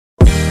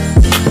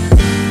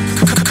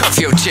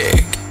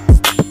Check.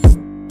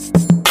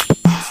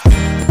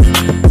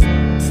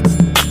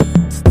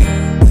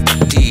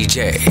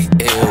 DJ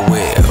Ill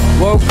Will.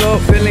 Woke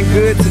up feeling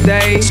good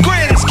today.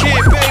 Square this kid,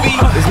 baby.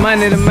 It's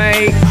money to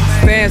make,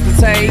 fans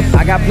to take.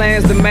 I got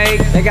plans to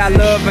make. They got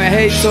love and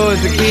hate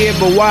towards the kid,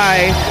 but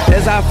why?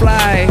 As I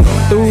fly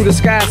through the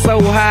sky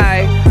so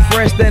high,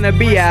 fresh than a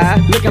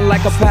BI, looking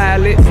like a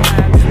pilot.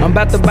 I'm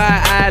about to buy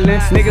an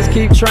island. Niggas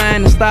keep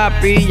trying to stop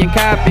me and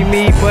copy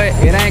me, but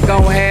it ain't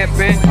gonna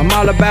happen. I'm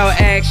all about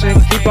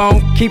action.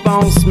 Keep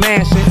on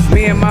smashing.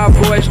 Me and my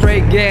boy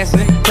straight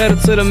gassing. Pedal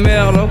to the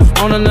metal,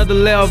 on another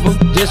level.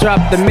 Just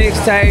dropped the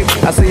mixtape.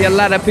 I see a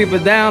lot of people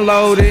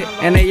download it,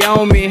 and they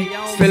own me.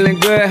 Feeling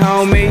good,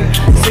 homie.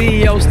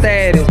 CEO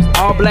status,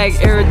 all black,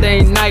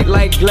 everything night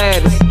like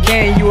Gladys.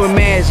 Can you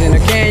imagine, or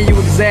can you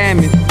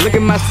examine? Look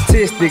at my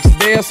statistics,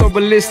 they're so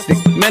ballistic.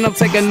 Man, I'm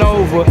taking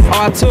over,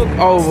 I took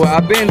over,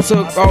 I been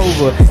took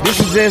over. This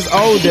is just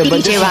older,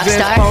 but this is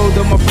just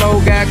colder. My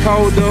flow got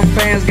colder,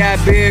 fans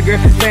got bigger,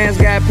 fans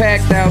got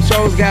packed out,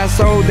 shows got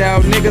sold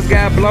out, niggas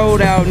got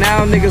blowed out.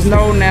 Now niggas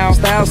know now,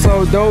 style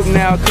so dope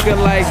now, cooking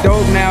like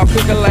dope now,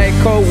 cooking like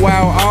coke,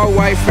 wow, all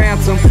white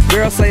phantom.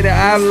 Girls say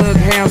that I look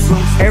handsome.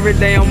 Every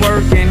day I'm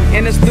working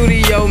in the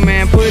studio,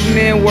 man, putting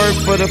in work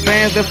for the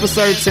fans that for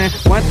certain.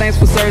 One thing's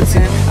for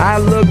certain, I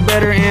look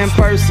better in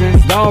person.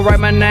 Don't write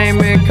my name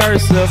in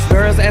cursive.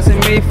 Girls asking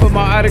me for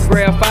my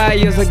autograph 5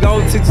 years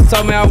ago. Teacher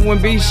told me I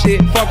wouldn't be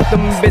shit. Fuck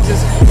them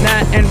bitches,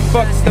 nah, and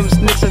fuck them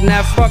snitches.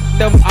 Now fuck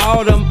them,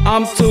 all them,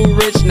 I'm too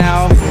rich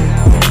now.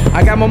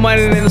 I got more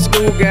money than the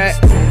school got.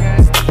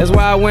 That's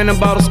why I went and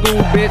bought a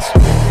school, bitch.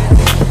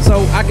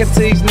 So I can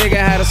teach nigga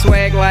how to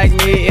swag like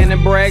me and to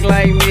brag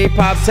like me,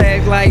 pop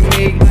tags like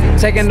me,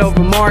 taking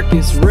over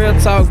markets. Real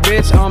talk,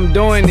 bitch, I'm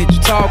doing it, you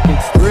talking.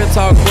 Real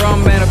talk, bro,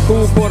 I'm at a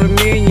cool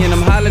 $250,000.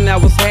 I'm hollering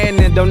out what's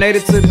happening,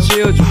 donated to the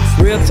children.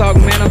 Real talk,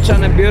 man, I'm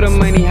trying to build a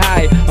money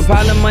high. I'm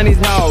piling money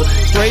tall,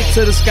 straight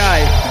to the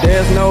sky.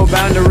 There's no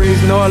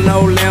boundaries, no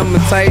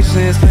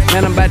limitations.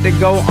 Man, I'm about to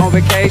go on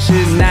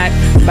vacation, not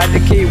about to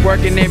keep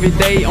working every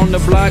day on the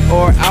block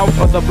or out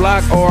of the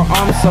block, or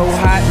I'm so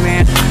hot,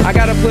 man. I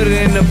gotta put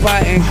it in the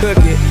pot and cook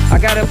it. I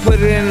gotta put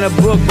it in a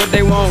book, but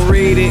they won't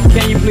read it.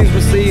 Can you please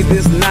receive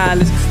this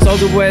knowledge?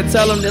 Soulja Boy,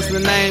 tell them that's the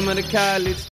name of the college.